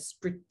continue the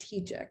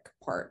strategic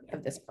part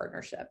of this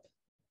partnership?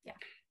 Yeah.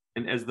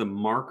 And as the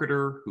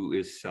marketer who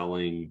is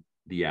selling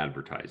the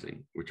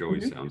advertising, which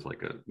always sounds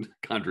like a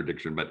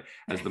contradiction, but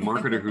as the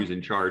marketer who's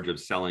in charge of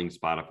selling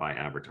Spotify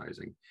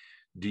advertising,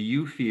 do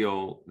you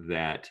feel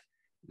that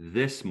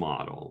this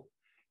model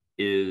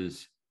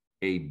is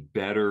a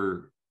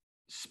better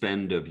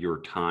spend of your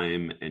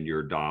time and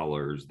your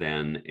dollars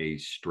than a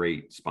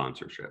straight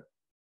sponsorship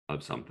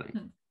of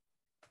something?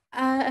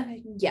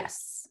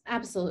 Yes,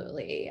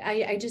 absolutely.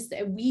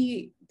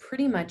 We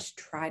pretty much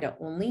try to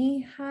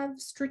only have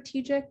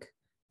strategic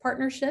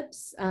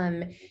partnerships.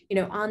 On the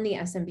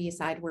SMB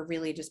side, we're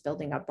really just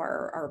building up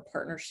our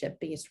partnership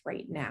base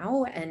right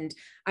now. And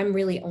I'm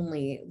really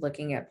only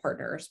looking at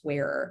partners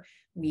where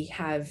we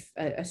have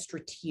a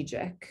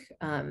strategic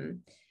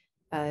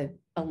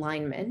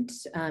alignment.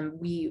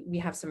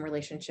 We have some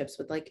relationships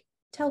with like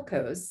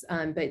telcos,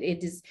 but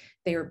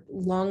they're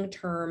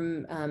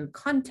long-term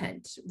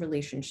content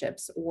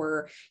relationships,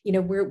 or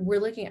we're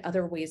looking at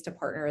other ways to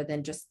partner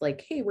than just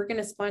like, hey, we're going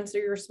to sponsor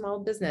your small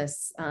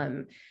business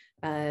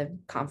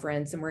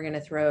conference and we're going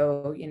to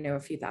throw, a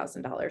few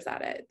 $1,000s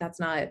at it. That's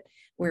not,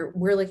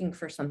 we're looking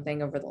for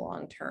something over the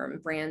long term,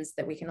 brands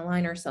that we can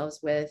align ourselves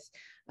with,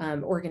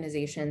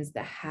 organizations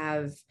that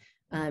have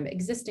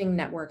existing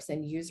networks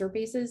and user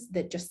bases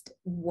that just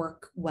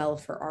work well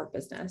for our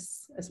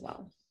business as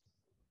well.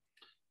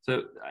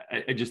 So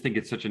I just think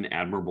it's such an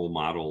admirable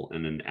model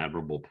and an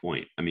admirable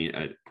point. I mean,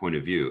 point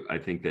of view. I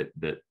think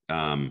that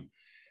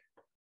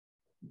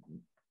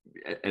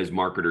as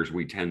marketers,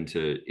 we tend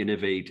to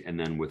innovate and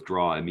then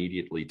withdraw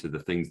immediately to the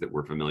things that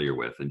we're familiar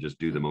with and just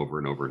do them over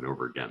and over and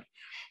over again.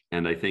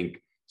 And I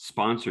think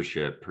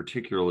sponsorship,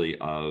 particularly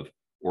of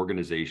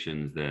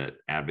organizations that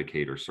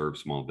advocate or serve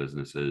small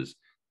businesses,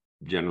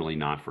 generally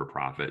not for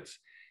profits,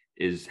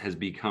 has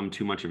become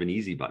too much of an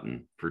easy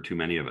button for too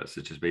many of us.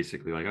 It's just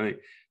basically like,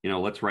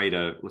 let's write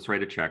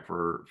a check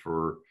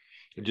for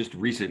just a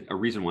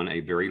recent one. A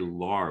very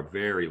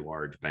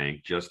large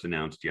bank just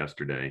announced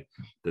yesterday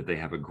that they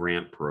have a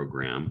grant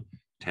program,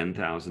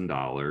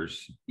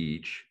 $10,000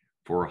 each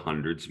for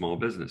 100 small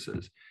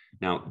businesses.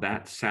 Now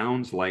that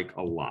sounds like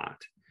a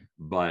lot,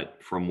 but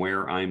from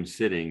where I'm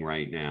sitting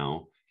right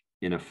now,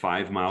 in a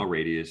 5 mile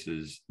radius,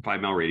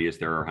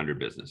 there are 100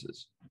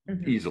 businesses.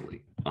 Mm-hmm.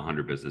 Easily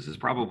 100 businesses,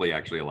 probably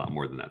actually a lot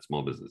more than that,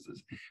 small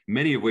businesses,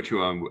 many of which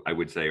I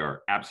would say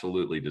are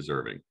absolutely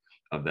deserving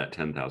of that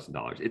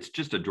 $10,000. It's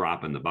just a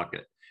drop in the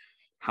bucket.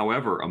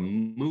 However, a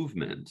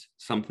movement,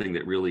 something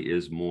that really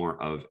is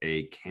more of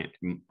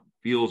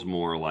feels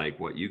more like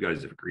what you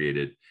guys have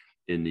created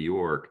in New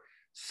York,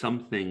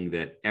 something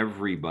that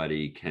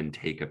everybody can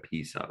take a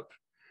piece of.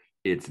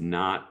 It's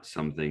not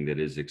something that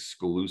is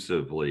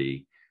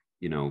exclusively,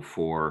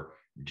 for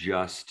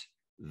just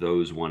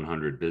those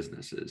 100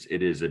 businesses.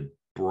 It is a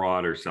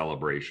broader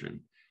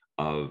celebration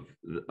of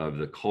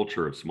the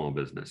culture of small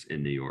business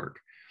in New York.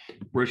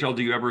 Rochelle,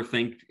 do you ever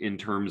think in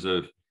terms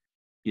of,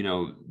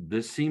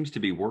 this seems to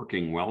be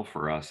working well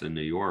for us in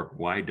New York.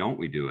 Why don't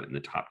we do it in the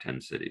top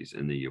 10 cities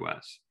in the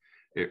US?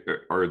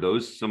 Are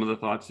those some of the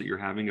thoughts that you're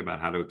having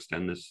about how to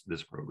extend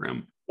this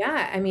program?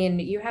 Yeah, I mean,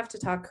 you have to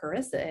talk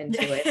Carissa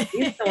into it.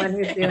 She's the one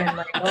who's doing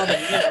like all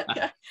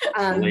the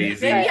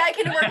Maybe I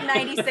can work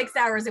 96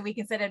 hours a week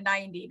instead of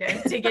 90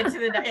 to get to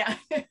the yeah.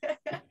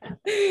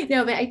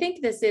 No, but I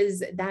think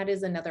that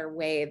is another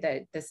way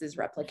that this is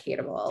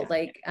replicatable. Yeah.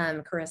 Like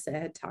Carissa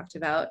had talked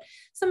about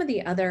some of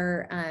the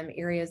other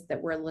areas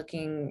that we're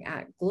looking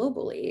at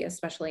globally,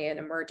 especially in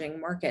emerging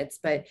markets.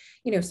 But,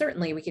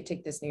 certainly we could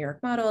take this New York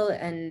model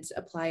and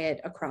apply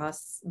it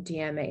across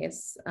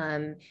DMAs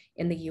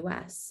in the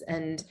US.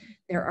 And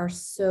there are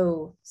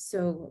so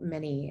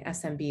many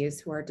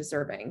SMBs who are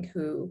deserving,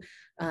 who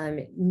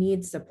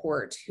need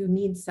support, who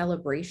need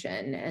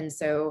celebration. And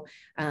so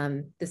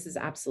this is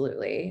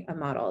absolutely a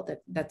model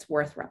that's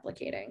worth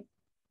replicating.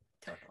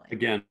 Totally.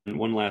 Again,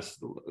 one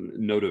last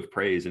note of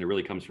praise, and it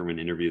really comes from an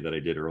interview that I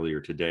did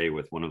earlier today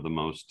with one of the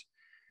most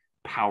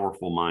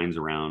powerful minds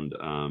around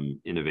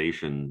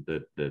innovation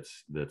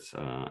that's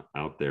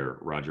out there.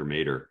 Roger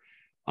Mader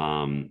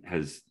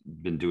has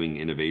been doing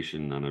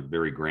innovation on a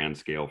very grand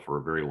scale for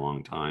a very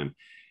long time.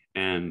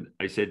 And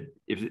I said,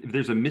 if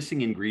there's a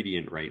missing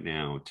ingredient right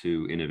now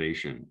to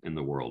innovation in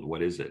the world,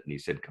 what is it? And he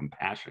said,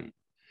 compassion.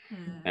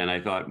 And I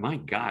thought, my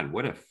God,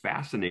 what a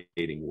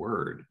fascinating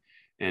word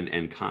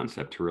and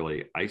concept to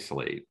really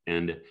isolate.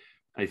 And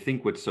I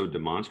think what's so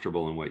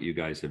demonstrable in what you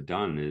guys have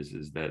done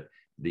is that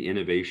the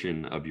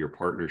innovation of your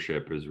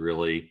partnership is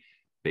really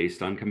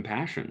based on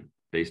compassion,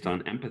 based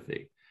on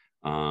empathy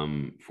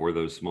for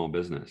those small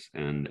business.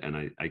 And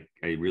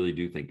I really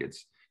do think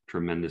it's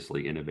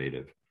tremendously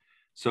innovative.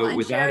 So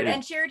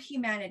and shared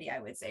humanity, I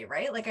would say,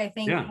 right? Like, I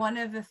think one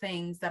of the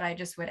things that I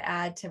just would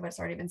add to what's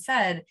already been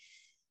said,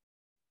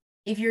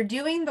 if you're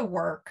doing the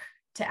work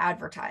to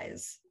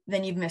advertise,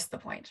 then you've missed the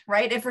point,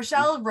 right? If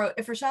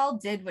Rochelle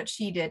did what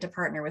she did to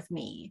partner with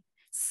me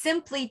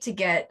simply to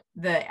get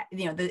the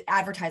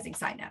advertising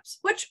signups,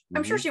 which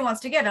I'm sure she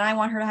wants to get, and I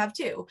want her to have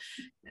too,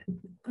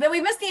 then we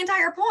missed the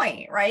entire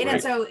point, right?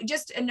 And so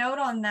just a note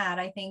on that,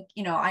 I think,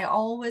 I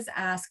always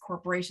ask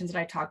corporations that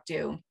I talk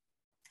to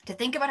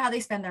think about how they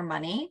spend their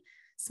money,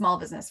 small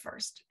business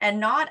first, and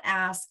not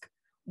ask,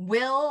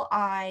 will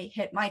I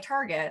hit my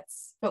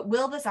targets, but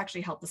will this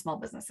actually help the small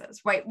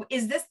businesses, right?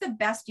 Is this the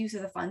best use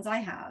of the funds I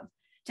have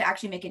to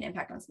actually make an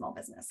impact on small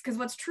business? Because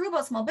what's true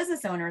about small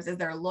business owners is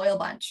they're a loyal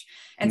bunch.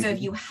 And so if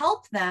you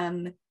help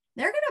them,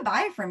 they're going to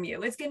buy from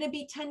you. It's going to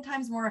be 10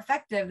 times more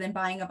effective than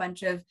buying a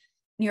bunch of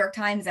New York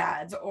Times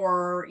ads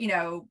or,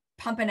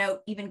 pumping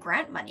out even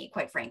grant money,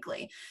 quite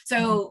frankly.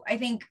 So I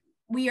think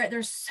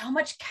there's so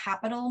much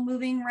capital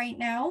moving right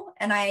now.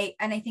 And I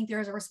think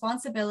there's a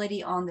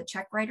responsibility on the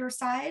check writer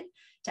side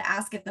to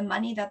ask if the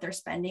money that they're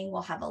spending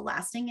will have a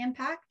lasting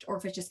impact or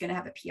if it's just going to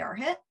have a PR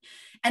hit.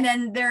 And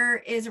then there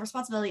is a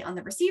responsibility on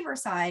the receiver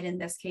side, in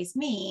this case,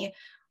 me,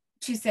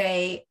 to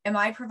say, am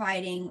I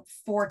providing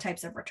 4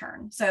 types of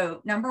return?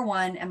 So number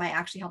one, am I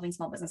actually helping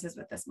small businesses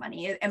with this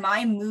money? Am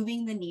I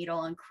moving the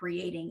needle and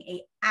creating an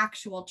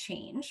actual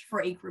change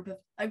for a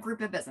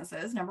group of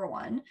businesses? Number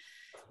one.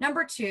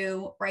 Number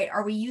two, right?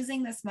 Are we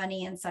using this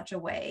money in such a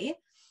way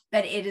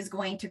that it is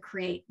going to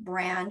create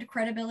brand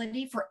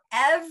credibility for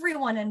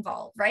everyone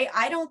involved, right?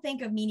 I don't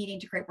think of me needing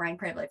to create brand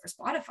credibility for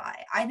Spotify.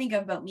 I think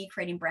about me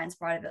creating brand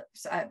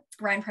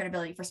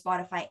credibility for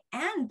Spotify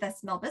and the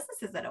small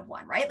businesses that have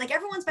won, right? Like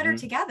everyone's better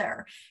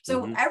together.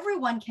 So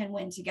everyone can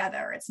win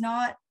together. It's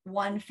not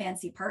one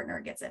fancy partner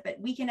gets it, but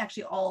we can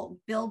actually all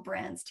build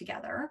brands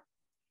together.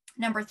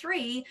 Number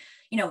three,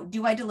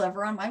 do I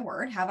deliver on my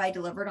word? Have I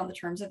delivered on the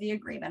terms of the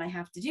agreement? I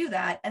have to do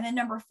that. And then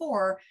number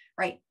four,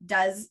 right,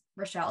 does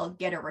Rochelle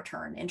get a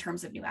return in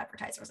terms of new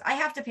advertisers? I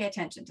have to pay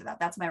attention to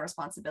that. That's my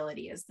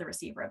responsibility as the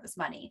receiver of this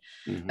money.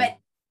 But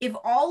if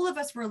all of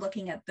us were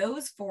looking at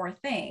those four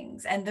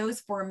things and those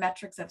four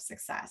metrics of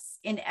success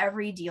in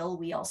every deal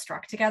we all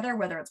struck together,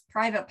 whether it's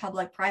private,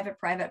 public, private,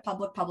 private,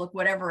 public, public,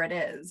 whatever it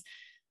is,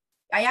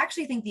 I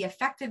actually think the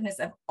effectiveness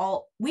of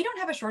we don't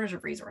have a shortage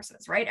of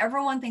resources, right?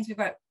 Everyone thinks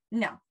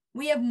no,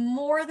 we have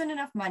more than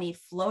enough money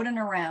floating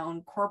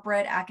around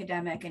corporate,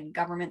 academic, and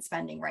government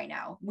spending right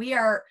now. We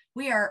are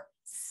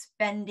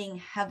spending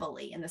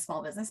heavily in the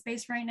small business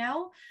space right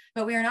now,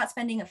 but we are not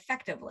spending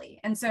effectively.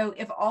 And so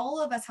if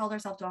all of us held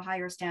ourselves to a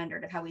higher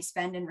standard of how we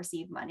spend and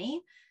receive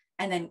money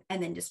and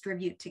then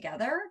distribute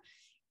together,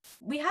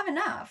 we have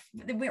enough.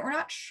 We're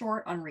not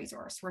short on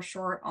resource. We're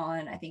short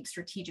on, I think,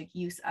 strategic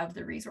use of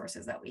the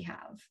resources that we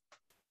have.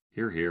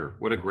 Hear, hear.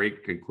 What a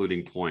great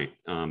concluding point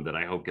that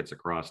I hope gets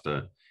across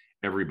to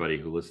everybody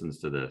who listens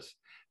to this.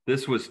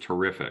 This was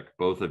terrific,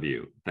 both of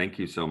you. Thank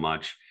you so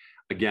much.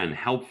 Again,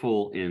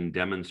 helpful in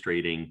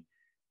demonstrating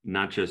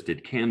not just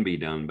it can be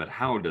done, but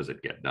how does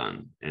it get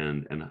done?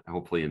 And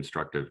hopefully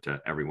instructive to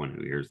everyone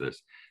who hears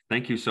this.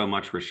 Thank you so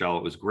much, Rochelle.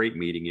 It was great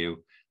meeting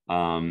you.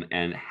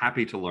 And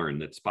happy to learn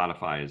that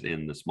Spotify is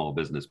in the small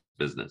business.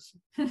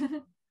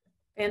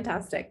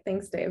 Fantastic.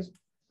 Thanks, Dave.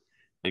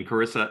 And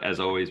Carissa, as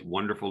always,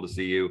 wonderful to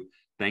see you.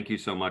 Thank you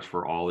so much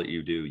for all that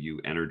you do. You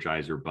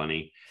Energizer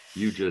bunny.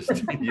 You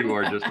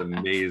are just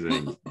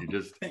amazing.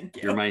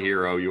 You're my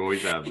hero. You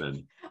always have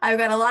been. I've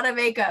got a lot of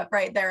makeup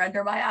right there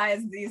under my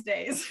eyes these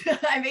days.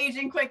 I'm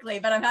aging quickly,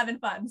 but I'm having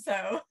fun.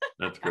 So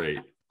that's great.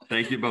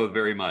 Thank you both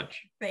very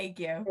much. Thank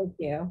you. Thank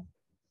you.